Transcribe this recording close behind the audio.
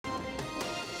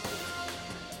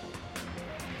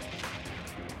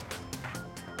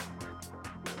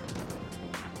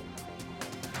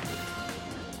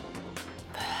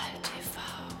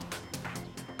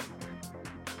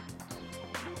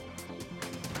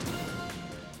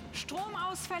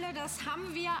Stromausfälle, das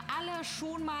haben wir alle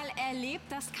schon mal erlebt.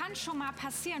 Das kann schon mal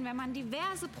passieren. Wenn man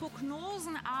diverse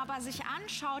Prognosen aber sich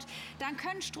anschaut, dann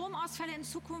können Stromausfälle in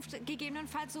Zukunft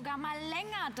gegebenenfalls sogar mal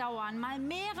länger dauern, mal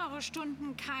mehrere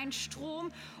Stunden kein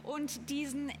Strom. Und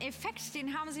diesen Effekt,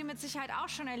 den haben Sie mit Sicherheit auch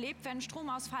schon erlebt. Wenn ein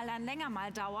Stromausfall dann länger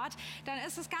mal dauert, dann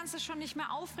ist das Ganze schon nicht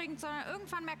mehr aufregend, sondern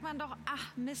irgendwann merkt man doch,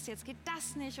 ach Mist, jetzt geht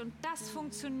das nicht und das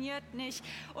funktioniert nicht.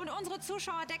 Und unsere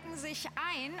Zuschauer decken sich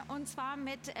ein, und zwar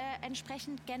mit entsprechend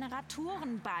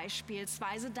Generatoren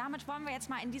beispielsweise. Damit wollen wir jetzt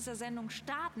mal in dieser Sendung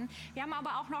starten. Wir haben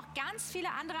aber auch noch ganz viele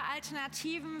andere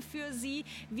Alternativen für Sie,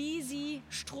 wie Sie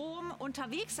Strom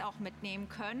unterwegs auch mitnehmen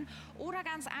können oder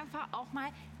ganz einfach auch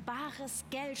mal bares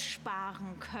Geld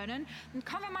sparen können. Und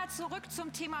kommen wir mal zurück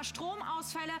zum Thema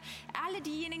Stromausfälle. Alle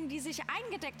diejenigen, die sich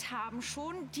eingedeckt haben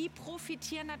schon, die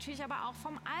profitieren natürlich aber auch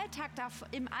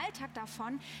im Alltag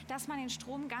davon, dass man den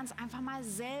Strom ganz einfach mal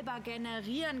selber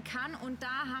generieren kann. Und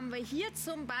da haben wir hier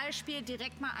zum Beispiel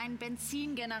direkt mal einen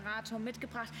Benzin-Generator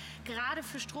mitgebracht. Gerade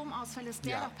für Stromausfälle ist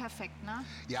der doch perfekt, ne?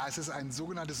 Ja, es ist ein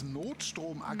sogenanntes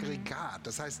Notstromaggregat.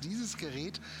 Das heißt, dieses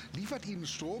Gerät liefert Ihnen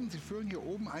Strom. Sie füllen hier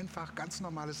oben einfach ganz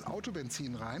normales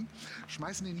Autobenzin rein,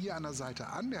 schmeißen ihn hier an der Seite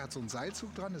an. Der hat so einen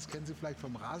Seilzug dran, das kennen Sie vielleicht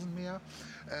vom Rasenmäher.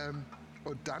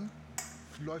 Und dann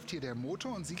läuft hier der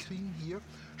Motor und Sie kriegen hier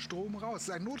Strom raus.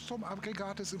 Ein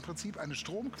Notstromaggregat ist im Prinzip eine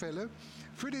Stromquelle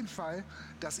für den Fall,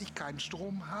 dass ich keinen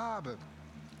Strom habe.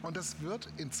 Und das wird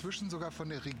inzwischen sogar von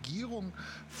der Regierung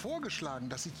vorgeschlagen,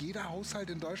 dass sich jeder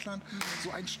Haushalt in Deutschland so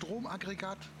ein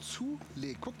Stromaggregat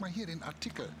zulegt. Guck mal hier den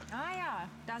Artikel. Ah ja,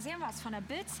 da sehen wir es von der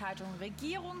Bild-Zeitung.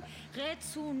 Regierung rät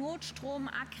zu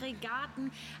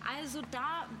Notstromaggregaten. Also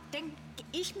da denke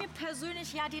ich mir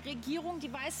persönlich, ja, die Regierung,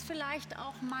 die weiß vielleicht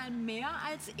auch mal mehr,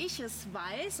 als ich es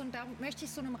weiß. Und da möchte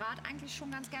ich so einem Rat eigentlich schon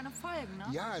ganz gerne folgen. Ne?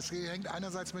 Ja, es hängt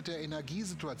einerseits mit der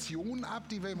Energiesituation ab,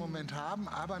 die wir im Moment haben,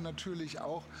 aber natürlich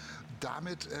auch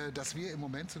damit, dass wir im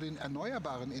Moment zu den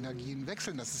erneuerbaren Energien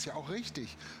wechseln. Das ist ja auch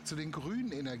richtig, zu den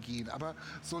grünen Energien. Aber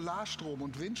Solarstrom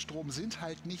und Windstrom sind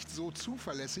halt nicht so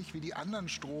zuverlässig wie die anderen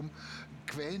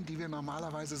Stromquellen, die wir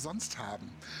normalerweise sonst haben.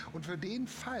 Und für den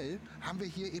Fall haben wir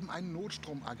hier eben ein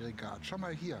Notstromaggregat. Schau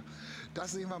mal hier,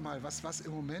 das sehen wir mal, was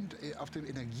im Moment auf dem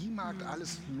Energiemarkt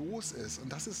alles los ist.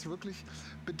 Und das ist wirklich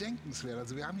bedenkenswert.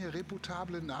 Also wir haben hier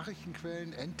reputable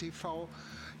Nachrichtenquellen, NTV.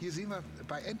 Hier sehen wir,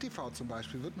 bei NTV zum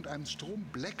Beispiel wird mit einem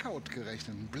Strom-Blackout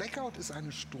gerechnet. Ein Blackout ist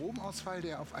ein Stromausfall,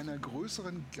 der auf einem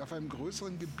größeren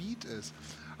Gebiet ist.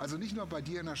 Also nicht nur bei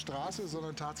dir in der Straße,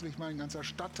 sondern tatsächlich mal ein ganzer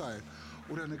Stadtteil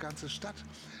oder eine ganze Stadt.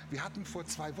 Wir hatten vor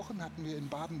 2 Wochen in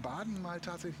Baden-Baden mal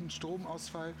tatsächlich einen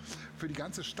Stromausfall. Für die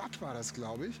ganze Stadt war das,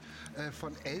 glaube ich,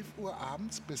 von 11 Uhr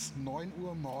abends bis 9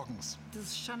 Uhr morgens. Das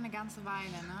ist schon eine ganze Weile,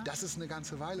 ne? Das ist eine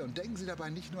ganze Weile. Und denken Sie dabei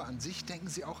nicht nur an sich, denken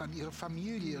Sie auch an Ihre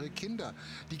Familie, Ihre Kinder.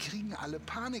 Die kriegen alle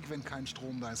Panik, wenn kein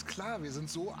Strom da ist. Klar, wir sind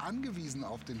so angewiesen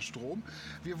auf den Strom.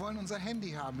 Wir wollen unser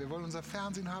Handy haben, wir wollen unser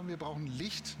Fernsehen haben, wir brauchen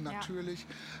Licht natürlich.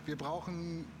 Wir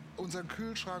brauchen unseren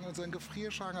Kühlschrank, unseren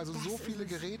Gefrierschrank, also so viele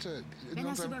Geräte. Wenn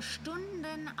das über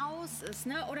Stunden aus ist,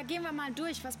 ne? Oder gehen wir mal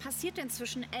durch, was passiert denn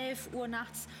zwischen 11 Uhr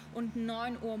nachts und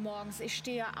 9 Uhr morgens? Ich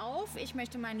stehe auf, ich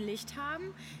möchte mein Licht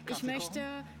haben, ich möchte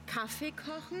Kaffee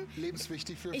kochen.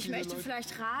 Lebenswichtig für viele Leute. Ich möchte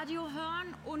vielleicht Radio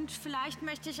hören und vielleicht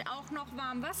möchte ich auch noch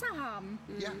warm Wasser haben.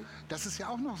 Ja, das ist ja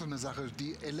auch noch so eine Sache.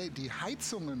 Die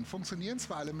Heizungen funktionieren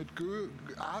zwar alle mit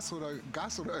Gas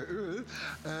oder Öl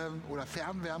oder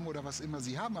Fernwärme oder was immer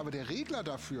sie haben, aber der Regler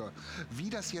dafür, wie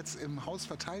das jetzt im Haus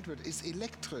verteilt wird, ist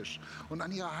elektrisch. Und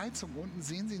an Ihrer Heizung unten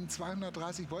sehen Sie einen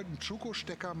 230 Volt, einen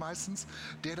Schuko-Stecker meistens,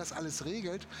 der das alles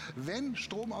regelt. Wenn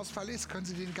Stromausfall ist, können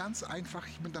Sie den ganz einfach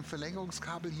mit einem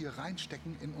Verlängerungskabel hier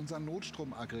reinstecken in unser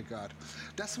Notstromaggregat.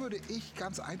 Das würde ich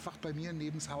ganz einfach bei mir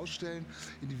neben das Haus stellen,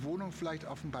 in die Wohnung, vielleicht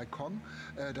auf dem Balkon.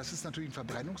 Das ist natürlich ein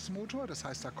Verbrennungsmotor, das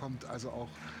heißt, da kommen also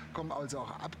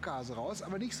auch Abgase raus,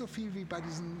 aber nicht so viel wie bei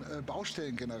diesen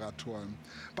Baustellengeneratoren.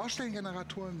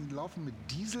 Baustellengeneratoren laufen mit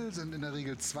Diesel, sind in der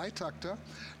Regel Zweitakter.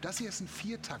 Das hier ist ein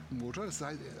Viertaktenmotor, das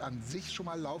heißt an sich schon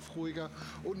mal laufruhiger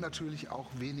und natürlich auch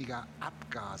weniger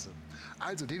Abgase.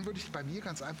 Also den würde ich bei mir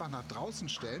ganz einfach nach draußen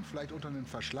stellen, vielleicht unter einen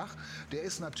Verschlag. Der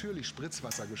ist natürlich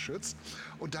spritzwassergeschützt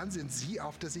und dann sind Sie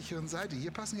auf der sicheren Seite.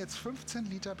 Hier passen jetzt 15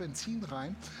 Liter Benzin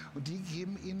rein und die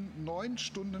geben Ihnen 9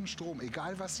 Stunden Strom,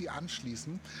 egal was Sie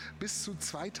anschließen. Bis zu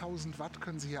 2000 Watt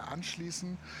können Sie hier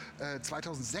anschließen,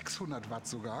 2600 Watt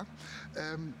sogar. sogar.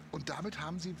 Und damit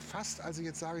haben Sie fast, also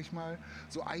jetzt sage ich mal,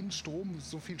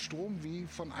 so viel Strom wie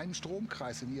von einem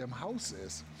Stromkreis in Ihrem Haus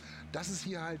ist. Das ist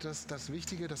hier halt das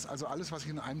Wichtige, dass also alles, was ich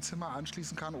in einem Zimmer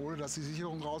anschließen kann, ohne dass die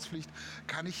Sicherung rausfliegt,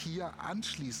 kann ich hier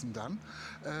anschließen dann.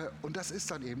 Und das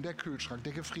ist dann eben der Kühlschrank,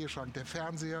 der Gefrierschrank, der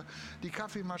Fernseher, die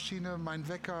Kaffeemaschine, mein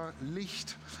Wecker,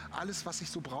 Licht, alles, was ich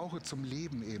so brauche zum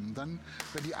Leben eben. Dann,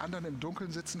 wenn die anderen im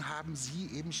Dunkeln sitzen, haben Sie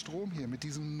eben Strom hier mit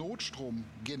diesem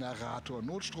Notstromgenerator,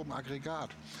 Notstromaggregat.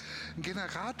 Ein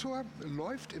Generator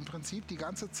läuft im Prinzip die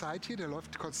ganze Zeit hier, der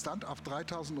läuft konstant auf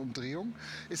 3000 Umdrehungen,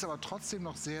 ist aber trotzdem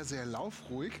noch sehr, sehr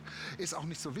laufruhig, ist auch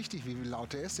nicht so wichtig, wie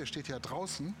laut der ist, der steht ja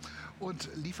draußen und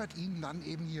liefert Ihnen dann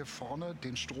eben hier vorne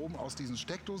den Strom aus diesen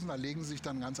Steckdosen. Da legen Sie sich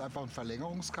dann ganz einfach ein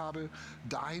Verlängerungskabel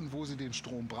dahin, wo Sie den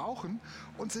Strom brauchen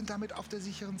und sind damit auf der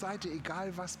sicheren Seite,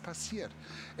 egal was passiert.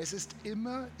 Es ist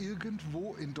immer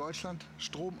irgendwo in Deutschland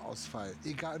Stromausfall.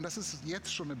 Egal, und das ist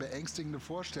jetzt schon eine beängstigende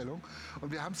Vorstellung.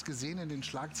 Und wir haben es gesehen in den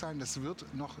Schlagzeilen, das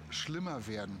wird noch schlimmer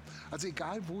werden. Also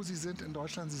egal, wo Sie sind in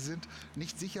Deutschland, Sie sind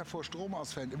nicht sicher vor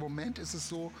Stromausfällen. Im Moment ist es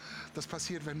so, das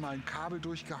passiert, wenn mal ein Kabel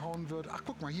durchgehauen wird. Ach,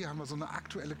 guck mal, hier haben wir so eine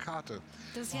aktuelle Karte.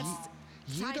 Das ist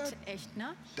jetzt zeitecht,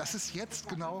 ne? Das ist jetzt,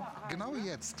 genau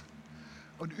jetzt.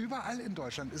 Und überall in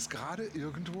Deutschland ist gerade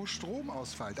irgendwo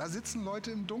Stromausfall. Da sitzen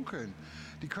Leute im Dunkeln.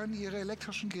 Die können ihre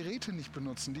elektrischen Geräte nicht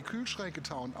benutzen. Die Kühlschränke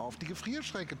tauen auf, die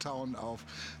Gefrierschränke tauen auf.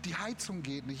 Die Heizung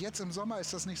geht nicht. Jetzt im Sommer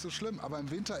ist das nicht so schlimm, aber im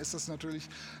Winter ist das natürlich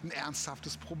ein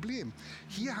ernsthaftes Problem.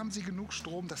 Hier haben Sie genug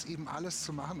Strom, das eben alles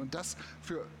zu machen. Und das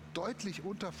für deutlich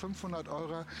unter 500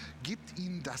 € gibt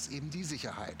Ihnen das eben die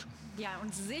Sicherheit. Ja,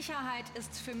 und Sicherheit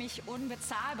ist für mich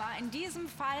unbezahlbar. In diesem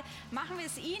Fall machen wir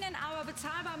es Ihnen aber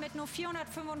bezahlbar mit nur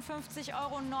 455,99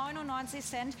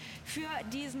 € für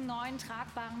diesen neuen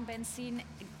tragbaren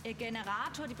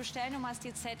Benzin-Generator. Die Bestellnummer ist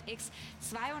die ZX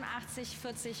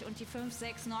 8240 und die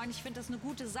 569. Ich finde das eine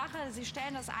gute Sache. Sie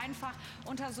stellen das einfach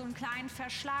unter so einen kleinen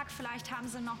Verschlag. Vielleicht haben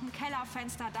Sie noch ein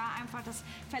Kellerfenster, da einfach das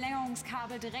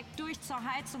Verlängerungskabel direkt durch zur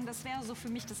Heizung. Das wäre so für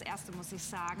mich das Erste, muss ich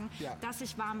sagen, ja, dass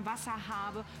ich warm Wasser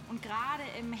habe und gerade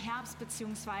im Herbst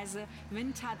bzw.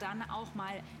 Winter dann auch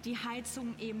mal die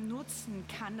Heizung eben nutzen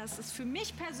kann. Das ist für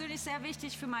mich persönlich sehr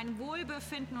wichtig, für mein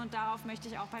Wohlbefinden und darauf möchte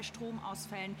ich auch bei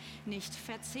Stromausfällen nicht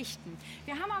verzichten.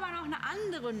 Wir haben aber noch eine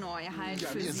andere Neuheit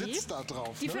für ihr Sie. sitzt da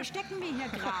drauf, Die ne? verstecken wir hier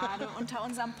gerade unter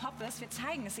unserem Poppes. Wir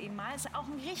zeigen es Ihnen mal. Ist auch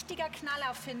ein richtiger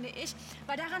Knaller, finde ich,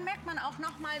 weil daran merkt man auch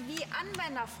noch mal, wie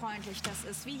anwenderfreundlich das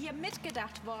ist, wie hier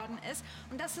mitgedacht worden ist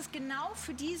und dass es genau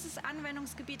für dieses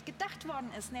Anwendungsgebiet gedacht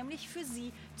worden ist, nämlich für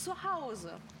Sie zu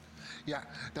Hause. Ja,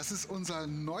 das ist unser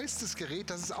neuestes Gerät.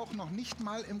 Das ist auch noch nicht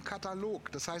mal im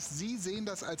Katalog. Das heißt, Sie sehen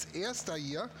das als erster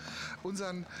hier,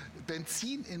 unseren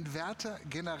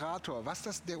Benzin-Inverter-Generator.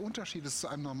 Was der Unterschied ist zu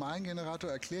einem normalen Generator,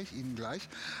 erkläre ich Ihnen gleich.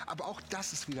 Aber auch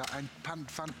das ist wieder ein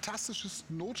fantastisches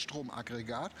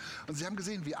Notstromaggregat. Und Sie haben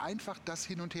gesehen, wie einfach das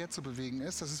hin und her zu bewegen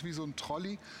ist. Das ist wie so ein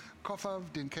Trolley-Koffer,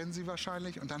 den kennen Sie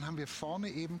wahrscheinlich. Und dann haben wir vorne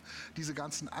eben diese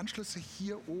ganzen Anschlüsse.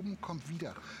 Hier oben kommt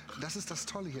wieder. Das ist das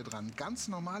Tolle hier dran. Ganz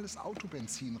normales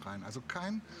Autobenzin rein. Also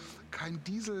kein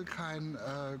Diesel, kein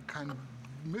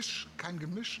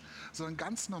Gemisch, sondern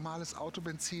ganz normales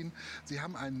Autobenzin. Sie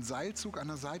haben einen Seilzug an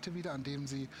der Seite wieder, an dem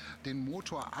Sie den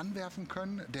Motor anwerfen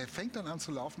können. Der fängt dann an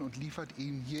zu laufen und liefert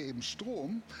Ihnen hier eben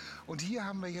Strom. Und hier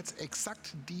haben wir jetzt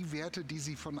exakt die Werte, die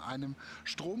Sie von einem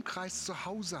Stromkreis zu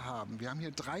Hause haben. Wir haben hier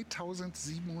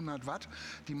 3700 Watt.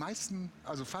 Die meisten,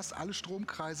 also fast alle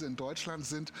Stromkreise in Deutschland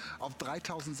sind auf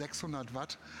 3600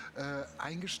 Watt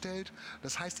eingestellt.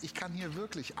 Das heißt, ich kann hier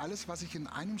wirklich alles, was ich in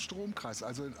einem Stromkreis,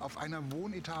 also auf einer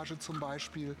Wohnetage zum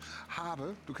Beispiel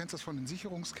habe, du kennst das von den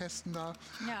Sicherungskästen da,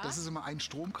 ja, das ist immer ein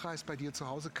Stromkreis bei dir zu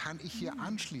Hause, kann ich hier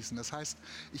anschließen. Das heißt,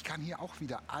 ich kann hier auch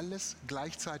wieder alles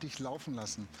gleichzeitig laufen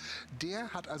lassen. Der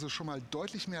hat also schon mal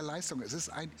deutlich mehr Leistung. Es ist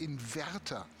ein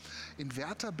Inverter.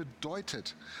 Inverter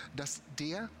bedeutet, dass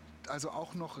der also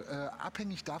auch noch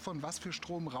abhängig davon, was für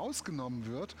Strom rausgenommen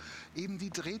wird, eben die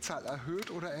Drehzahl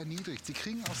erhöht oder erniedrigt. Sie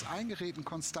kriegen aus allen Geräten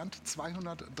konstant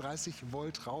 230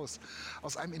 Volt raus.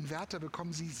 Aus einem Inverter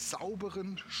bekommen Sie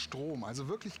sauberen Strom, also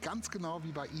wirklich ganz genau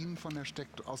wie bei Ihnen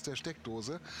aus der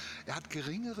Steckdose. Er hat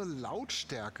geringere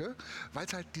Lautstärke, weil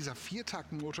es halt dieser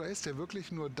Viertaktmotor ist, der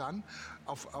wirklich nur dann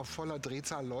auf voller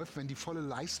Drehzahl läuft, wenn die volle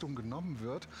Leistung genommen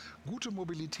wird. Gute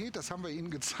Mobilität, das haben wir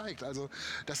Ihnen gezeigt. Also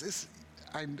das ist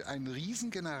ein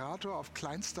Riesengenerator auf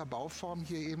kleinster Bauform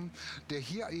hier eben, der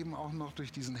hier eben auch noch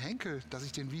durch diesen Henkel, dass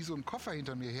ich den wie so einen Koffer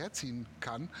hinter mir herziehen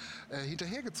kann,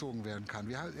 hinterhergezogen werden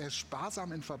kann. Er ist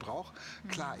sparsam im Verbrauch.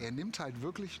 Klar, er nimmt halt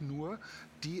wirklich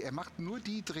er macht nur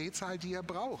die Drehzahl, die er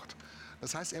braucht.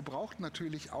 Das heißt, er braucht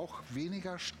natürlich auch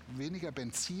weniger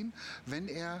Benzin, wenn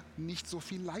er nicht so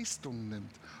viel Leistung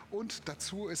nimmt. Und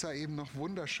dazu ist er eben noch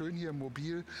wunderschön hier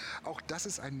mobil. Auch das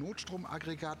ist ein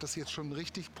Notstromaggregat, das jetzt schon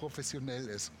richtig professionell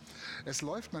ist. Es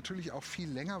läuft natürlich auch viel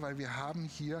länger, weil wir haben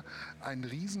hier einen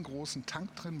riesengroßen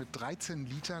Tank drin mit 13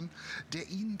 Litern, der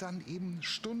Ihnen dann eben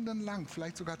stundenlang,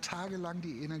 vielleicht sogar tagelang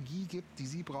die Energie gibt, die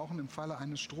Sie brauchen im Falle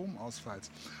eines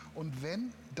Stromausfalls. Und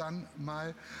wenn dann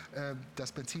mal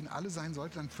das Benzin alle sein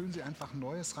sollte, dann füllen Sie einfach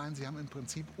Neues rein. Sie haben im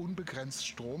Prinzip unbegrenzt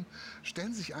Strom.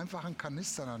 Stellen Sie sich einfach einen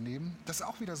Kanister daneben. Das ist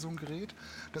auch wieder so ein Gerät,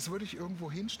 das würde ich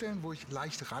irgendwo hinstellen, wo ich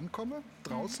leicht rankomme,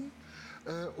 draußen.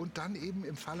 Und dann eben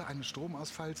im Falle eines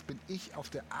Stromausfalls bin ich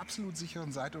auf der absolut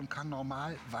sicheren Seite und kann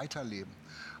normal weiterleben.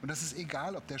 Und das ist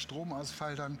egal, ob der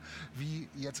Stromausfall dann wie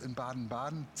jetzt in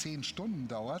Baden-Baden 10 Stunden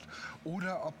dauert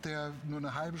oder ob der nur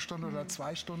eine halbe Stunde oder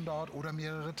 2 Stunden dauert oder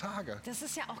mehrere Tage. Das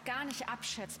ist ja auch gar nicht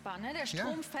abschätzbar. Ne? Der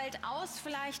Strom fällt aus,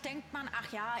 vielleicht denkt man,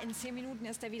 ach ja, in 10 Minuten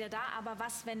ist er wieder da. Aber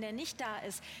was, wenn der nicht da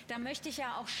ist? Da möchte ich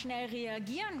ja auch schnell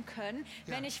reagieren können,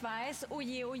 wenn ich weiß, oh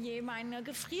je, meine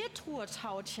Gefriertruhe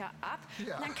taut ja ab.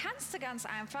 Ja. Dann kannst du ganz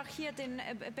einfach hier den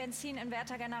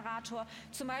Benzin-Inverter-Generator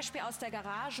zum Beispiel aus der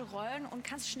Garage rollen und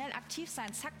kannst schnell aktiv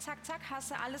sein. Zack, zack, zack,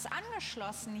 hast du alles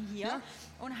angeschlossen hier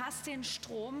und hast den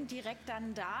Strom direkt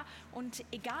dann da. Und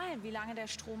egal, wie lange der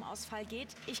Stromausfall geht,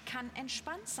 ich kann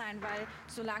entspannt sein, weil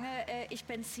solange ich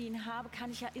Benzin habe,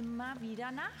 kann ich ja immer wieder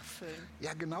nachfüllen.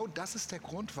 Ja, genau das ist der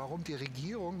Grund, warum die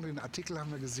Regierung, den Artikel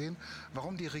haben wir gesehen,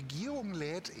 warum die Regierung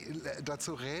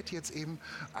dazu rät, jetzt eben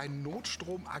ein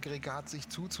Notstromaggregat sich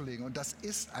zuzulegen. Und das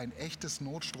ist ein echtes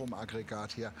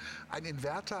Notstromaggregat hier. Ein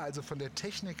Inverter, also von der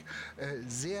Technik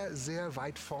sehr, sehr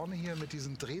weit vorne hier mit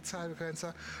diesem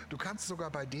Drehzahlbegrenzer. Du kannst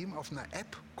sogar bei dem auf einer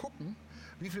App gucken,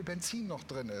 wie viel Benzin noch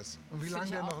drin ist und wie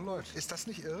lange der noch läuft. Ist das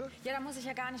nicht irre? Ja, da muss ich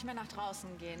ja gar nicht mehr nach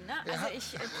draußen gehen. Ne? Also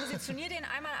ich positioniere den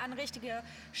einmal an richtige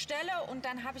Stelle und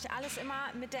dann habe ich alles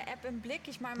immer mit der App im Blick.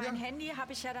 Ich meine, mein Handy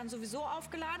habe ich ja dann sowieso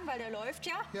aufgeladen, weil der läuft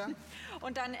ja.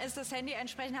 Und dann ist das Handy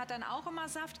entsprechend, hat dann auch immer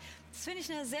Saft. Das finde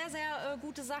ich eine sehr, sehr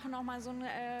gute Sache. Nochmal so ein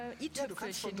i-Tüpfelchen du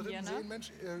kannst von drinnen hier. Ne? Sehen,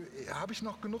 Mensch, habe ich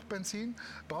noch genug Benzin?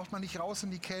 Braucht man nicht raus in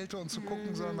die Kälte und zu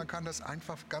gucken, sondern man kann das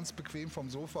einfach ganz bequem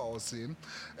vom Sofa aus sehen.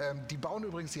 Die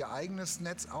bauen übrigens ihr eigenes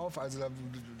Netz auf. Also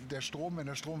der Strom, wenn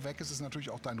der Strom weg ist, ist natürlich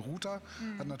auch dein Router.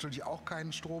 Hat natürlich auch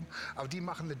keinen Strom. Aber die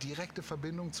machen eine direkte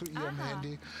Verbindung zu ihrem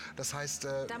Handy. Das heißt...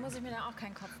 da muss ich mir dann auch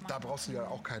keinen Kopf machen. Da brauchst du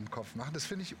dir auch keinen Kopf machen. Das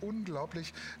finde ich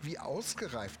unglaublich, wie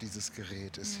ausgereift dieses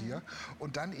Gerät ist hier.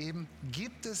 Und dann eben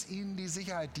gibt es Ihnen die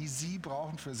Sicherheit, die Sie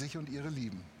brauchen für sich und Ihre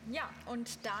Lieben. Ja,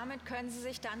 und damit können Sie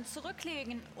sich dann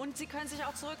zurücklegen. Und Sie können sich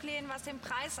auch zurücklehnen, was den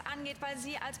Preis angeht, weil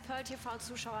Sie als Pearl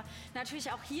TV-Zuschauer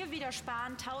natürlich auch hier wieder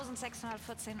sparen.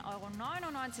 1.614,99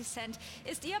 €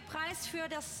 ist Ihr Preis für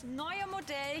das neue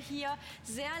Modell hier.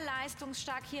 Sehr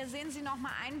leistungsstark. Hier sehen Sie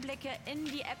nochmal Einblicke in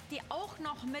die App, die auch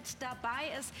noch mit dabei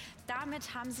ist.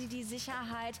 Damit haben Sie die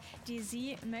Sicherheit, die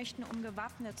Sie möchten, um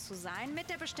gewappnet zu sein.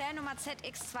 Mit der Bestellnummer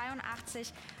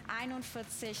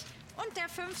ZX8241 und der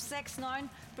 569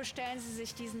 bestellen Sie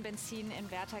sich diesen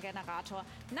Benzin-Inverter-Generator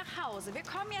nach Hause. Wir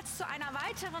kommen jetzt zu einer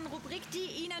weiteren Rubrik, die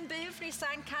Ihnen behilflich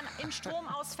sein kann in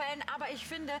Stromausfällen. Aber ich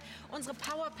finde, unsere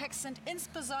Powerpacks sind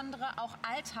insbesondere auch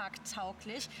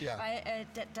alltagtauglich, weil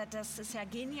das ist ja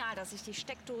genial, dass ich die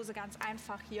Steckdose ganz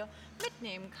einfach hier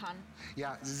mitnehmen kann.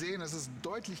 Ja, Sie sehen, es ist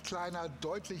deutlich kleiner,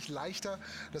 deutlich leichter.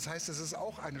 Das heißt, es ist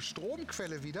auch eine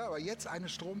Stromquelle wieder, aber jetzt eine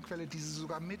Stromquelle, die Sie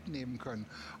sogar mitnehmen können.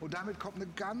 Und damit kommt eine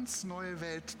ganz neue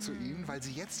Welt zu Ihnen, weil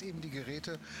Sie jetzt eben die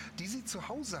Geräte, die Sie zu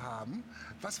Hause haben,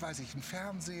 was weiß ich, ein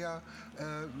Fernseher,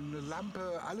 eine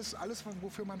Lampe, alles,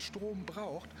 wofür man Strom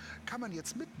braucht, kann man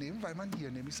jetzt mitnehmen, weil man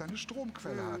hier nämlich seine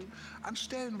Stromquelle hat. An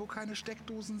Stellen, wo keine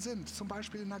Steckdosen sind, zum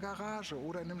Beispiel in der Garage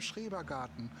oder in einem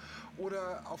Schrebergarten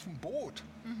oder auf dem Boot,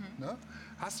 ne,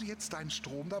 hast du jetzt deinen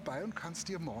Strom dabei und kannst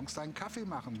dir morgens deinen Kaffee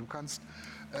machen. Du kannst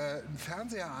einen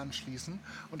Fernseher anschließen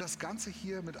und das Ganze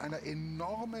hier mit einer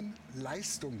enormen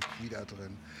Leistung wieder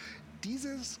drin.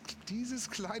 Dieses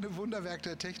kleine Wunderwerk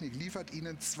der Technik liefert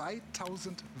Ihnen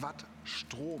 2000 Watt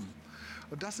Strom.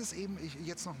 Und das ist eben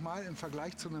jetzt nochmal im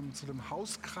Vergleich zu einem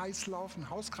Hauskreislauf. Ein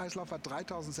Hauskreislauf hat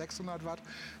 3600 Watt,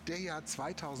 der hier hat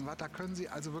 2000 Watt. Da können Sie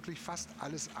also wirklich fast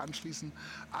alles anschließen.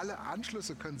 Alle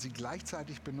Anschlüsse können Sie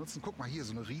gleichzeitig benutzen. Guck mal hier,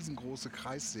 so eine riesengroße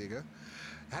Kreissäge.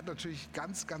 Er hat natürlich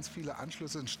ganz, ganz viele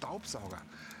Anschlüsse. Ein Staubsauger.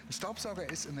 Ein Staubsauger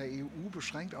ist in der EU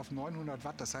beschränkt auf 900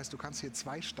 Watt. Das heißt, du kannst hier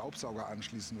 2 Staubsauger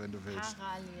anschließen, wenn du willst.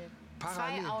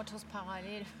 Parallel. 2 Autos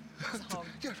parallel. saugen.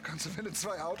 Ja, kannst du, wenn du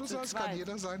 2 Autos hast, kann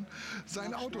jeder sein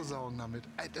Auto saugen damit.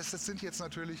 Das sind jetzt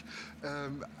natürlich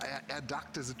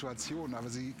erdachte Situationen, aber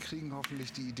Sie kriegen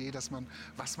hoffentlich die Idee,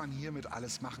 was man hiermit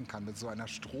alles machen kann, mit so einer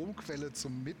Stromquelle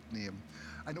zum Mitnehmen.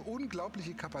 Eine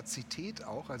unglaubliche Kapazität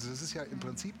auch, also das ist ja im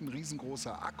Prinzip ein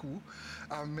riesengroßer Akku.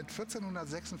 Mit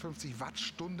 1456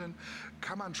 Wattstunden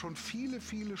kann man schon viele,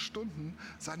 viele Stunden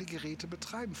seine Geräte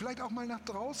betreiben. Vielleicht auch mal nach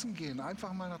draußen gehen,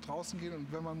 einfach mal nach draußen gehen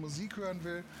und wenn man Musik hören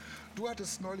will. Du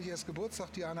hattest neulich erst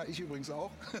Geburtstag, Diana, ich übrigens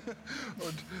auch.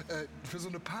 Und für so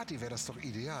eine Party wäre das doch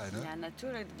ideal, ne? Ja,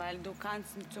 natürlich, weil du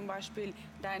kannst zum Beispiel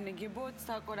deinen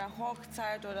Geburtstag oder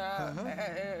Hochzeit oder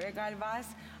egal was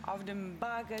auf dem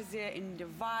Baggersee, in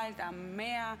dem Wald, am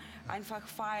Meer einfach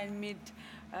feiern mit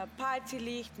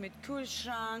Partylicht, mit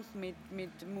Kühlschrank, mit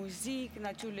Musik,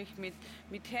 natürlich mit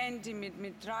Handy,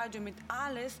 mit Radio, mit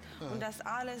alles. Und das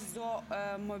alles so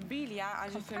mobil, ja.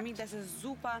 Also Kompakt. für mich, das ist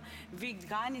super, wiegt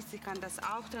gar nichts. Ich kann das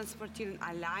auch transportieren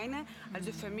alleine.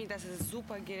 Also für mich, das ist ein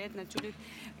super Gerät. Natürlich,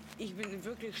 ich bin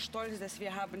wirklich stolz, dass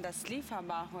wir haben das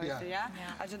lieferbar heute, ja.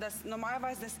 Also das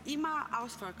normalerweise das immer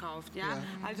ausverkauft, ja.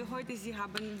 Also heute, Sie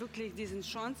haben wirklich diesen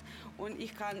Chance und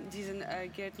ich kann diesen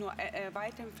Gerät nur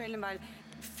weiterempfehlen, weil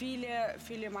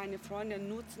viele meiner Freunde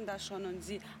nutzen das schon und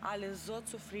sie alle so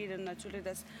zufrieden. Natürlich,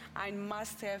 das ist ein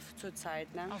Must-have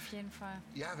zurzeit. Ne? Auf jeden Fall.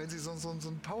 Ja, wenn Sie so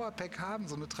ein Powerpack haben,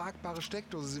 so eine tragbare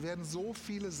Steckdose, Sie werden so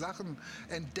viele Sachen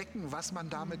entdecken, was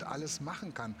man damit alles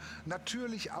machen kann.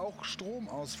 Natürlich auch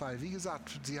Stromausfall. Wie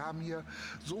gesagt, Sie haben hier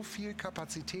so viel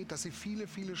Kapazität, dass Sie viele,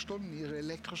 viele Stunden Ihre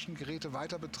elektrischen Geräte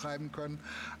weiter betreiben können,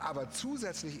 aber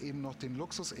zusätzlich eben noch den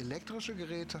Luxus, elektrische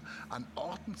Geräte an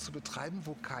Orten zu betreiben,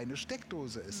 wo keine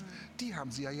Steckdose ist. Die haben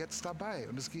Sie ja jetzt dabei.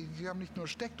 Und wir haben nicht nur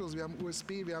Steckdose, wir haben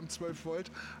USB, wir haben 12 Volt,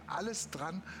 alles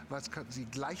dran, was Sie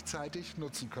gleichzeitig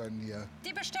nutzen können hier.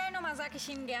 Die Bestellnummer sage ich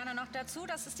Ihnen gerne noch dazu.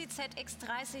 Das ist die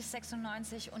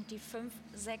ZX3096 und die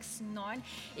 569.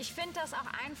 Ich finde das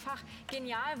auch einfach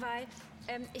genial, weil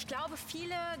ich glaube,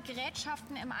 viele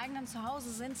Gerätschaften im eigenen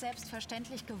Zuhause sind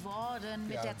selbstverständlich geworden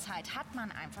mit der Zeit. Hat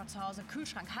man einfach zu Hause,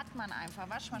 Kühlschrank hat man einfach,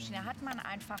 Waschmaschine hat man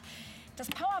einfach. Das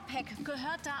Powerpack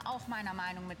gehört da auch meiner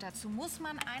Meinung mit dazu. Muss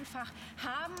man einfach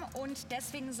haben und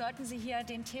deswegen sollten Sie hier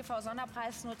den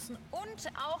TV-Sonderpreis nutzen und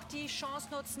auch die Chance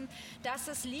nutzen, dass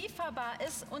es lieferbar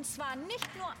ist und zwar nicht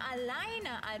nur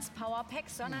alleine als Powerpack,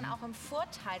 sondern auch im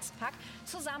Vorteilspack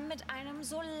zusammen mit einem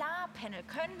Solarpanel.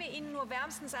 Können wir Ihnen nur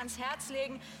wärmstens ans Herz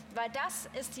legen, weil das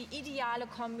ist die ideale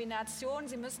Kombination.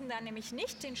 Sie müssen dann nämlich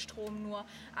nicht den Strom nur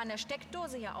an der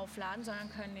Steckdose hier aufladen,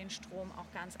 sondern können den Strom auch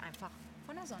ganz einfach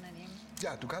von der Sonne nehmen.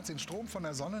 Ja, du kannst den Strom von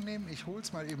der Sonne nehmen. Ich hole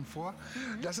es mal eben vor.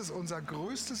 Das ist unser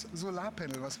größtes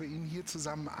Solarpanel, was wir Ihnen hier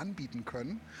zusammen anbieten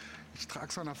können. Ich trage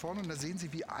es mal nach vorne und da sehen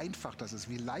Sie, wie einfach das ist,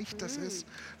 wie leicht das ist,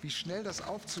 wie schnell das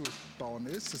aufzubauen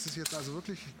ist. Das ist jetzt also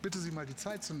wirklich, ich bitte Sie mal die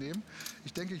Zeit zu nehmen.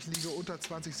 Ich denke, ich liege unter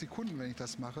 20 Sekunden, wenn ich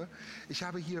das mache. Ich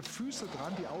habe hier Füße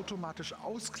dran, die automatisch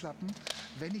ausklappen,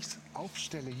 wenn ich es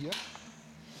aufstelle hier.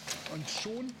 Und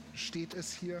schon steht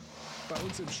es hier bei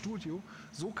uns im Studio.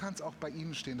 So kann es auch bei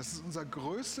Ihnen stehen. Das ist unser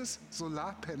größtes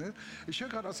Solarpanel. Ich höre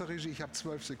gerade aus der Regie, ich habe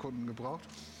 12 Sekunden gebraucht.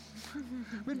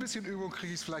 Mit ein bisschen Übung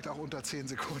kriege ich es vielleicht auch unter 10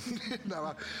 Sekunden hin.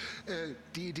 Aber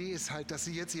die Idee ist halt, dass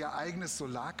Sie jetzt Ihr eigenes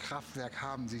Solarkraftwerk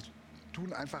haben. Sie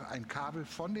tun einfach ein Kabel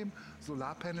von dem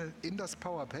Solarpanel in das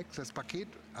Powerpack. Das Paket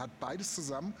hat beides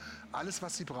zusammen, alles,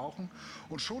 was Sie brauchen.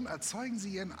 Und schon erzeugen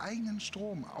Sie Ihren eigenen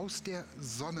Strom aus der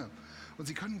Sonne. Und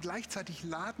Sie können gleichzeitig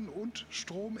laden und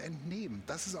Strom entnehmen.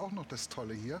 Das ist auch noch das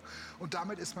Tolle hier. Und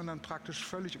damit ist man dann praktisch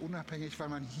völlig unabhängig, weil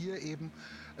man hier eben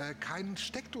keine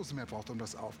Steckdosen mehr braucht, um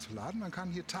das aufzuladen. Man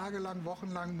kann hier tagelang,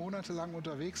 wochenlang, monatelang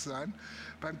unterwegs sein,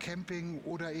 beim Camping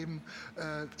oder eben,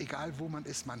 egal wo man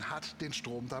ist, man hat den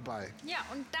Strom dabei. Ja,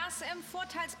 und das im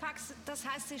Vorteilspack, das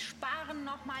heißt, Sie sparen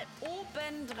nochmal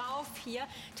obendrauf hier.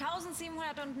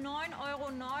 1.709,99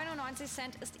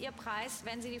 € ist Ihr Preis,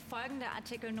 wenn Sie die folgende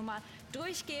Artikelnummer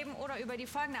durchgeben oder über die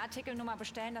folgende Artikelnummer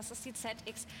bestellen. Das ist die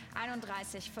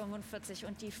ZX3145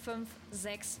 und die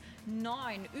 569.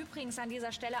 Übrigens an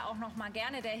dieser Stelle auch noch mal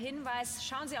gerne der Hinweis,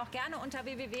 schauen Sie auch gerne unter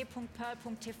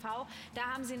www.pearl.tv. Da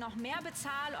haben Sie noch mehr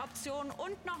Bezahloptionen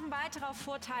und noch ein weiterer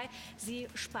Vorteil. Sie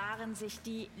sparen sich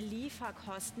die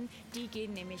Lieferkosten. Die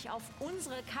gehen nämlich auf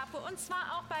unsere Kappe und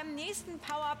zwar auch beim nächsten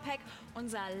Powerpack.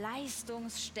 Unser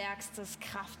leistungsstärkstes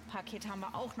Kraftpaket haben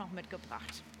wir auch noch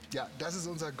mitgebracht. Ja, das ist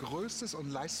unser größtes und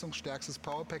leistungsstärkstes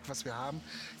Powerpack, was wir haben.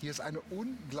 Hier ist eine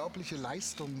unglaubliche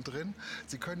Leistung drin.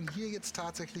 Sie können hier jetzt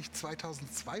tatsächlich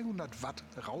 2200 Watt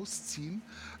rausziehen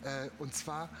und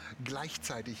zwar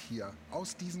gleichzeitig hier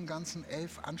aus diesen ganzen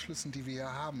 11 Anschlüssen, die wir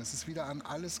hier haben. Es ist wieder an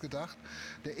alles gedacht.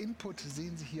 Der Input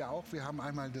sehen Sie hier auch. Wir haben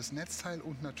einmal das Netzteil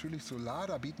und natürlich Solar.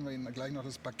 Da bieten wir Ihnen gleich noch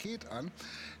das Paket an.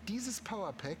 Dieses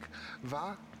Powerpack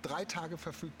war 3 Tage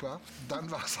verfügbar, dann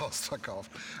war es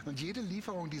ausverkauft. Und jede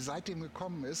Lieferung, die seitdem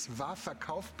gekommen ist, war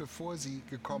verkauft, bevor sie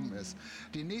gekommen ist.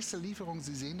 Die nächste Lieferung,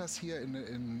 Sie sehen das hier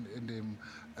in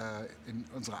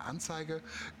unserer Anzeige,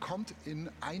 kommt in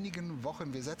einigen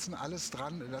Wochen. Wir setzen alles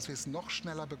dran, dass wir es noch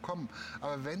schneller bekommen.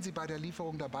 Aber wenn Sie bei der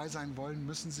Lieferung dabei sein wollen,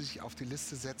 müssen Sie sich auf die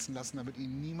Liste setzen lassen, damit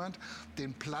Ihnen niemand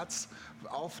den Platz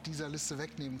auf dieser Liste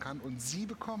wegnehmen kann. Und Sie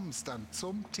bekommen es dann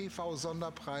zum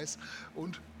TV-Sonderpreis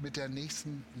und mit der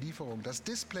nächsten Lieferung. Das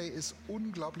Display ist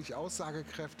unglaublich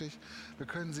aussagekräftig. Wir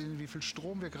können sehen, wie viel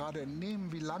Strom wir gerade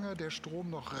entnehmen, wie lange der Strom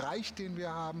noch reicht, den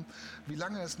wir haben, wie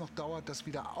lange es noch dauert, das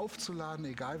wieder aufzuladen,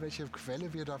 egal welche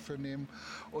Quelle wir dafür nehmen.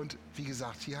 Und wie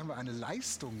gesagt, hier haben wir eine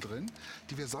Leistung drin,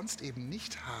 die wir sonst eben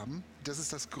nicht haben. Das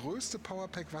ist das größte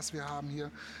Powerpack, was wir haben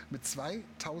hier, mit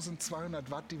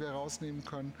 2200 Watt, die wir rausnehmen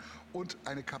können und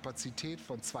eine Kapazität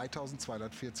von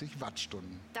 2240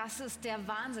 Wattstunden. Das ist der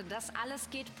Wahnsinn. Das alles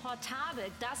geht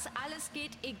portabel. Das alles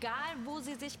geht, egal wo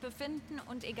Sie sich befinden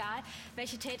und egal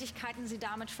welche Tätigkeiten Sie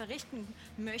damit verrichten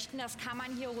möchten. Das kann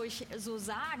man hier ruhig so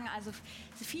sagen. Also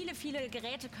viele, viele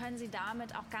Geräte können Sie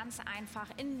damit auch ganz einfach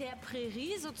in der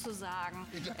Prärie sozusagen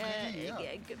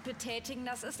betätigen.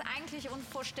 Das ist eigentlich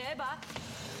unvorstellbar.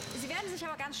 Sie werden sich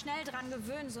aber ganz schnell daran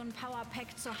gewöhnen, so ein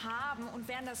Powerpack zu haben und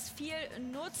werden das viel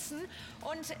nutzen.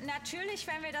 Und natürlich,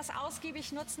 wenn wir das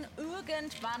ausgiebig nutzen,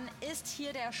 irgendwann ist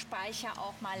hier der Speicher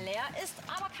auch mal leer. Ist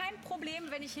aber kein Problem,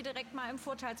 wenn ich hier direkt mal im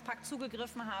Vorteilspack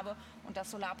zugegriffen habe und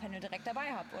das Solarpanel direkt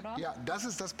dabei habe, oder? Ja, das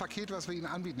ist das Paket, was wir Ihnen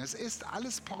anbieten. Es ist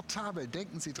alles portabel,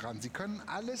 denken Sie dran. Sie können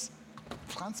alles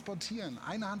transportieren.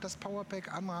 Eine Hand das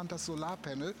Powerpack, andere Hand das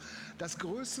Solarpanel. Das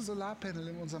größte Solarpanel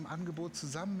in unserem Angebot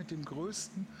zusammen mit dem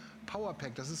größten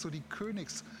Powerpack. Das ist so die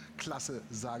Königsklasse,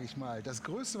 sage ich mal. Das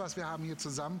Größte, was wir haben hier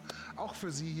zusammen, auch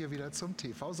für Sie hier wieder zum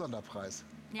TV-Sonderpreis.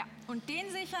 Ja, und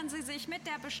den sichern Sie sich mit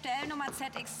der Bestellnummer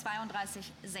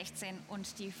ZX3216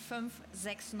 und die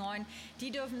 569.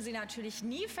 Die dürfen Sie natürlich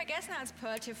nie vergessen als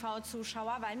Pearl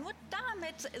TV-Zuschauer, weil nur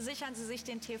damit sichern Sie sich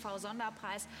den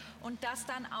TV-Sonderpreis und das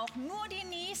dann auch nur die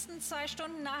nächsten 2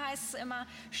 Stunden. Da heißt es immer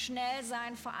schnell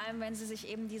sein, vor allem wenn Sie sich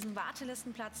eben diesen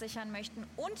Wartelistenplatz sichern möchten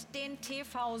und den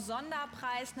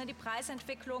TV-Sonderpreis. Die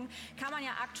Preisentwicklung kann man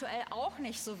ja aktuell auch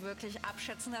nicht so wirklich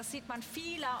abschätzen. Das sieht man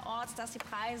vielerorts, dass die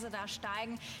Preise da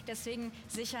steigen. Deswegen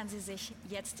sichern Sie sich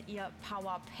jetzt Ihr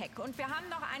Powerpack. Und wir haben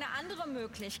noch eine andere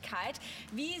Möglichkeit,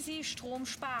 wie Sie Strom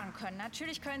sparen können.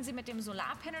 Natürlich können Sie mit dem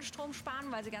Solarpanel Strom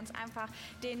sparen, weil Sie ganz einfach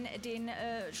den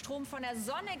Strom von der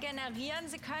Sonne generieren.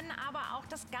 Sie können aber auch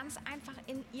das ganz einfach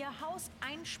in Ihr Haus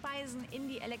einspeisen, in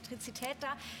die Elektrizität.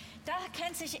 Da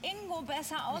kennt sich Ingo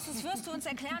besser aus. Das wirst du uns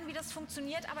erklären, wie das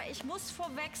funktioniert. Aber ich muss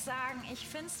vorweg sagen, ich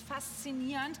finde es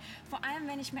faszinierend, vor allem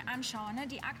wenn ich mir anschaue,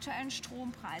 die aktuellen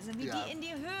Strompreise, wie die in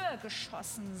die Höhe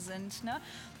geschossen sind.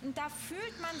 Und da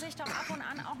fühlt man sich doch ab und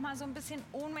an auch mal so ein bisschen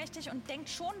ohnmächtig und denkt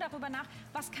schon darüber nach,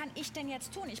 was kann ich denn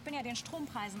jetzt tun? Ich bin ja den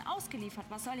Strompreisen ausgeliefert,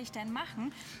 was soll ich denn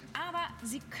machen? Aber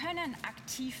Sie können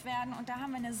aktiv werden und da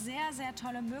haben wir eine sehr, sehr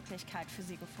tolle Möglichkeit für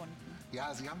Sie gefunden.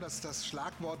 Ja, Sie haben das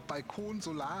Schlagwort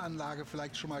Balkon-Solaranlage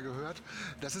vielleicht schon mal gehört.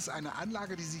 Das ist eine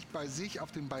Anlage, die sich bei sich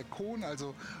auf dem Balkon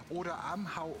oder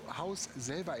am Haus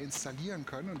selber installieren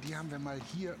können. Und die haben wir mal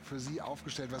hier für Sie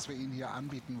aufgestellt, was wir Ihnen hier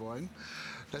anbieten wollen.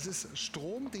 Das ist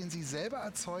Strom, den Sie selber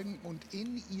erzeugen und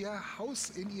in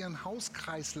Ihren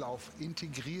Hauskreislauf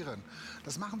integrieren.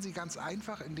 Das machen Sie ganz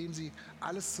einfach, indem Sie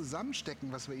alles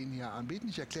zusammenstecken, was wir Ihnen hier anbieten.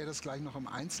 Ich erkläre das gleich noch im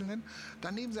Einzelnen.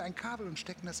 Dann nehmen Sie ein Kabel und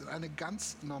stecken das in eine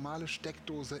ganz normale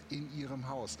Steckdose in Ihrem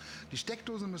Haus. Die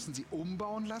Steckdose müssen Sie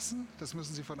umbauen lassen. Das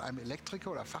müssen Sie von einem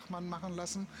Elektriker oder Fachmann machen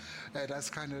lassen.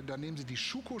 Da nehmen Sie die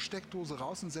Schuko-Steckdose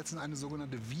raus und setzen eine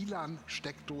sogenannte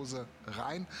WLAN-Steckdose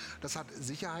rein. Das hat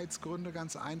Sicherheitsgründe,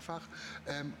 ganz einfach.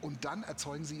 Und dann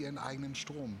erzeugen Sie Ihren eigenen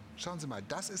Strom. Schauen Sie mal,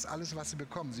 das ist alles, was Sie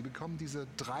bekommen. Sie bekommen diese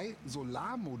 3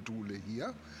 Solarmodule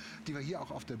hier, die wir hier auch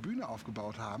auf der Bühne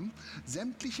aufgebaut haben.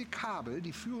 Sämtliche Kabel,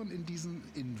 die führen in diesen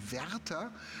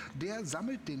Inverter. Der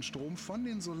sammelt den Strom von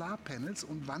den Solarpanels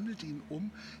und wandelt ihn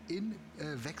um in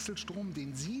Wechselstrom,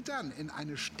 den Sie dann in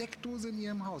eine Steckdose in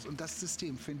Ihrem Haus, und das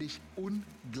System finde ich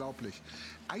unglaublich,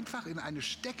 einfach in eine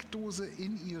Steckdose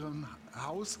in Ihrem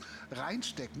Haus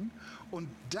reinstecken und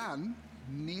dann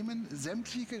nehmen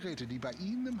sämtliche Geräte, die bei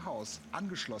Ihnen im Haus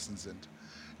angeschlossen sind,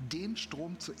 den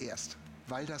Strom zuerst.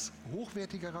 weil das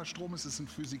hochwertigerer Strom ist. Es ist ein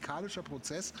physikalischer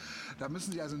Prozess. Da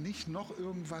müssen Sie also nicht noch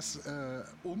irgendwas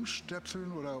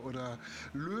umstöpseln oder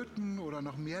löten oder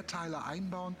noch mehr Teile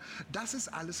einbauen. Das ist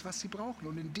alles, was Sie brauchen.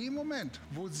 Und in dem Moment,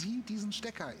 wo Sie diesen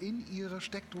Stecker in Ihre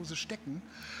Steckdose stecken,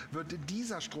 wird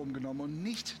dieser Strom genommen und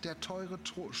nicht der teure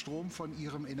Strom von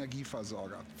Ihrem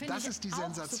Energieversorger. Das ist die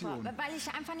Sensation. Super, weil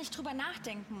ich einfach nicht drüber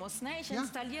nachdenken muss. Ne? Ich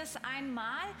installiere es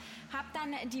einmal, habe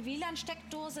dann die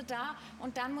WLAN-Steckdose da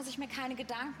und dann muss ich mir keine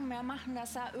Gedanken mehr machen,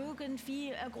 dass da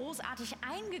irgendwie großartig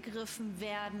eingegriffen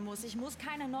werden muss. Ich muss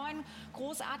keine neuen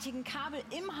großartigen Kabel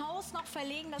im Haus noch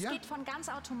verlegen. Das geht von ganz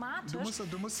automatisch.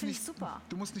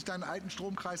 Du musst nicht deinen alten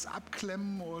Stromkreis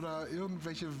abklemmen oder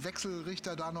irgendwelche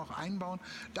Wechselrichter da noch einbauen.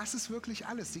 Das ist wirklich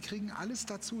alles. Sie kriegen alles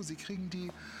dazu. Sie kriegen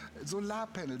die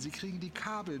Solarpanel, Sie kriegen die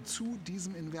Kabel zu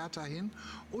diesem Inverter hin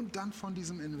und dann von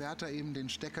diesem Inverter eben den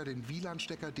Stecker, den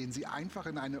WLAN-Stecker, den Sie einfach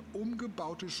in eine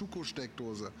umgebaute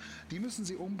Schuko-Steckdose, die müssen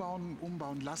Sie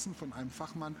umbauen lassen von einem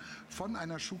Fachmann, von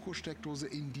einer Schuko-Steckdose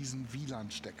in diesen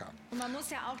WLAN-Stecker. Und man muss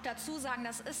ja auch dazu sagen,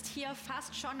 das ist hier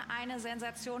fast schon eine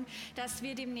Sensation, dass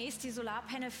wir demnächst die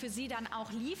Solarpanel für Sie dann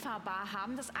auch lieferbar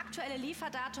haben. Das aktuelle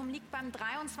Lieferdatum liegt beim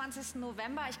 23.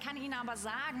 November. Ich kann Ihnen aber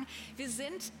sagen, wir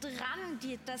sind dran,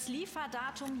 das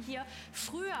Lieferdatum hier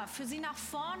früher für Sie nach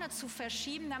vorne zu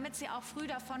verschieben, damit Sie auch früh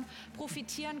davon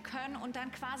profitieren können und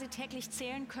dann quasi täglich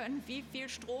zählen können, wie viel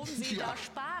Strom Sie da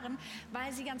sparen,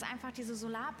 weil Sie ganz einfach diese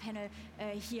Solarpanel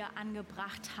hier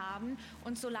angebracht haben.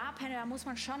 Und Solarpanel, da muss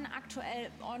man schon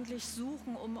aktuell ordentlich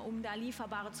suchen, um da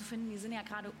lieferbare zu finden. Die sind ja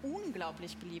gerade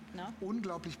unglaublich beliebt, ne?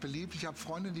 Unglaublich beliebt. Ich habe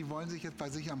Freunde, die wollen sich jetzt bei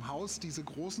sich am Haus diese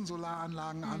großen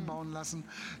Solaranlagen anbauen lassen.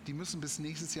 Die müssen bis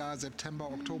nächstes Jahr September,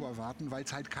 Oktober warten, weil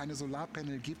es halt keine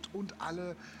Solarpanel gibt und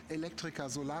alle Elektriker,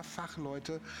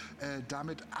 Solarfachleute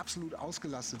damit absolut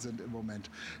ausgelastet sind im Moment.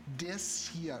 Das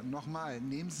hier, nochmal,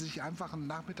 nehmen Sie sich einfach einen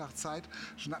Nachmittag Zeit,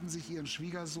 schnappen sich Ihren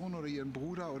Schwiegersohn oder Ihren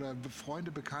Bruder oder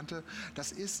Freunde, Bekannte.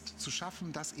 Das ist zu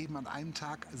schaffen, das eben an einem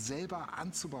Tag selber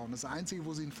anzubauen. Das Einzige,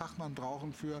 wo Sie einen Fachmann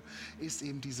brauchen für, ist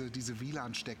eben diese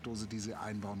WLAN-Steckdose, die Sie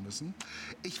einbauen müssen.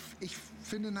 Ich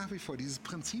finde nach wie vor dieses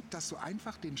Prinzip, dass du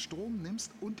einfach den Strom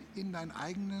nimmst und in deine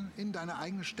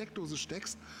eigene Steckdose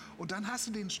steckst und dann hast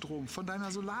du den Strom von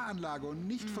deiner Solaranlage und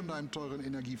nicht von deinem teuren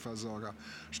Energieversorger.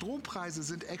 Strompreise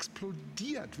sind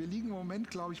explodiert. Wir liegen im Moment,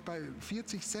 glaube ich, bei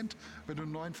 40 Cent, wenn du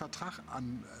einen neuen Vertrag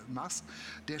anmachst.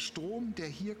 Der Strom, der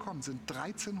hier kommt, sind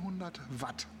 1300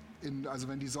 Watt. Also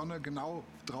wenn die Sonne genau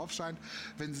drauf scheint,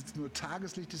 wenn es nur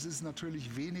Tageslicht ist, ist es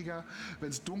natürlich weniger.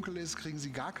 Wenn es dunkel ist, kriegen Sie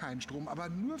gar keinen Strom. Aber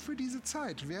nur für diese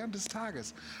Zeit, während des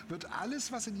Tages, wird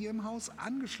alles, was in Ihrem Haus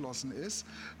angeschlossen ist,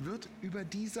 wird über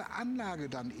diese Anlage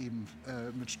dann eben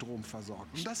mit Strom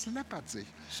versorgt. Und das läppert sich.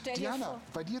 Diana,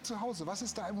 bei dir zu Hause, was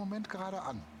ist da im Moment gerade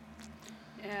an?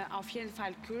 Auf jeden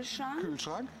Fall Kühlschrank.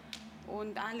 Kühlschrank?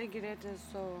 Und alle Geräte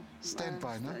so.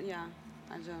 Standby, ne? Ja,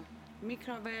 also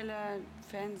Mikrowelle,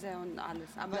 Fernseher und alles.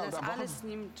 Aber das alles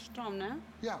nimmt Strom, ne?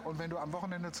 Ja, und wenn du am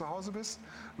Wochenende zu Hause bist,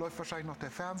 läuft wahrscheinlich noch der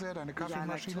Fernseher, deine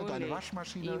Kaffeemaschine, deine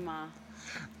Waschmaschine. Immer.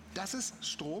 Das ist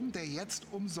Strom, der jetzt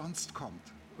umsonst kommt.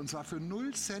 Und zwar für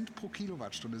 0 Cent pro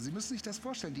Kilowattstunde. Sie müssen sich das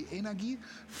vorstellen. Die Energie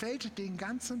fällt den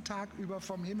ganzen Tag über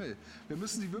vom Himmel. Wir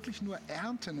müssen sie wirklich nur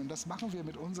ernten. Und das machen wir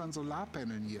mit unseren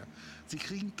Solarpaneln hier. Sie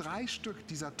kriegen 3 Stück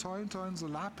dieser tollen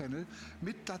Solarpanel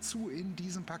mit dazu in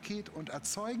diesem Paket und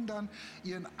erzeugen dann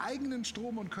ihren eigenen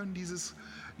Strom und können dieses,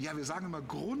 ja, wir sagen immer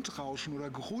Grundrauschen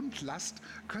oder Grundlast,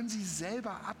 können Sie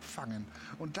selber abfangen.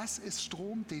 Und das ist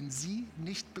Strom, den Sie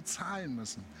nicht bezahlen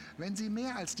müssen. Wenn Sie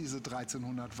mehr als diese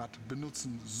 1300 Watt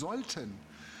benutzen sollten,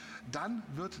 dann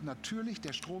wird natürlich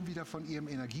der Strom wieder von Ihrem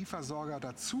Energieversorger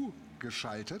dazu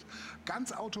geschaltet.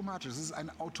 Ganz automatisch. Es ist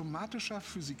ein automatischer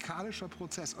physikalischer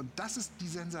Prozess. Und das ist die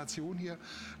Sensation hier,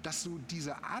 dass du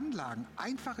diese Anlagen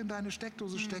einfach in deine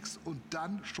Steckdose steckst und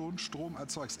dann schon Strom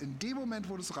erzeugst. In dem Moment,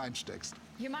 wo du es reinsteckst.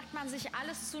 Hier macht man sich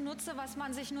alles zunutze, was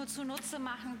man sich nur zunutze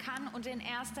machen kann. Und in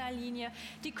erster Linie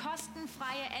die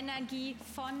kostenfreie Energie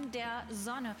von der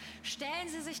Sonne. Stellen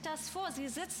Sie sich das vor. Sie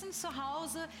sitzen zu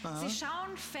Hause, Sie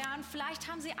schauen fern.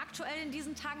 Vielleicht haben Sie aktuell in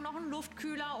diesen Tagen noch einen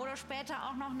Luftkühler oder später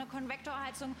auch noch eine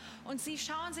Konvektorheizung. Und Sie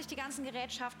schauen sich die ganzen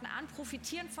Gerätschaften an,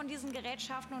 profitieren von diesen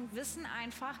Gerätschaften und wissen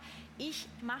einfach, ich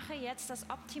mache jetzt das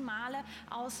Optimale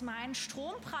aus meinen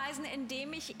Strompreisen,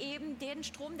 indem ich eben den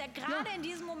Strom, der gerade in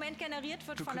diesem Moment generiert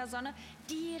wird von der Sonne,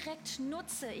 direkt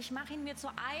nutze. Ich mache ihn mir zu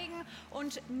eigen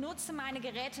und nutze meine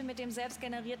Geräte mit dem selbst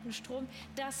generierten Strom.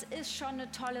 Das ist schon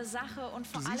eine tolle Sache und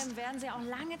vor allem werden Sie auch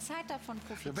lange Zeit davon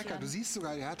profitieren. Rebecca, du siehst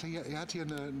sogar, er hat hier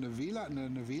eine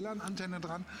WLAN-Antenne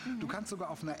dran. Du kannst sogar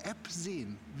auf einer App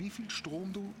sehen, wie viel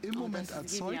Strom du im Moment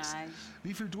erzeugst,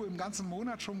 wie viel du im ganzen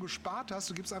Monat schon gespart hast.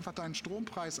 Du gibst einfach deinen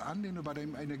Strompreis an, den du bei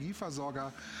dem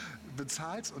Energieversorger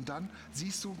bezahlst und dann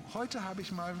siehst du, heute habe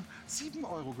ich mal 7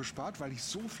 Euro gespart, weil ich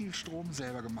so viel Strom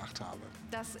selber gemacht habe.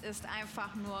 Das ist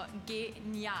einfach nur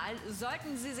genial.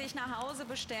 Sollten Sie sich nach Hause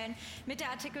bestellen mit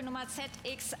der Artikelnummer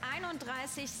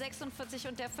ZX3146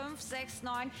 und der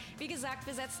 569. Wie gesagt,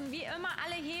 wir setzen wie immer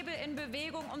alle Hebel in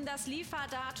Bewegung, um das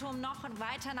Lieferdatum noch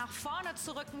weiter nach vorne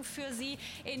zu rücken für Sie.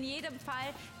 In jedem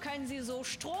Fall können Sie so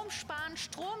Strom sparen,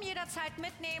 Strom jederzeit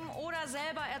mitnehmen oder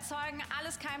selber erzeugen.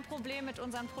 Alles kein Problem mit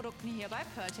unseren Produkten hier bei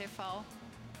Pearl TV.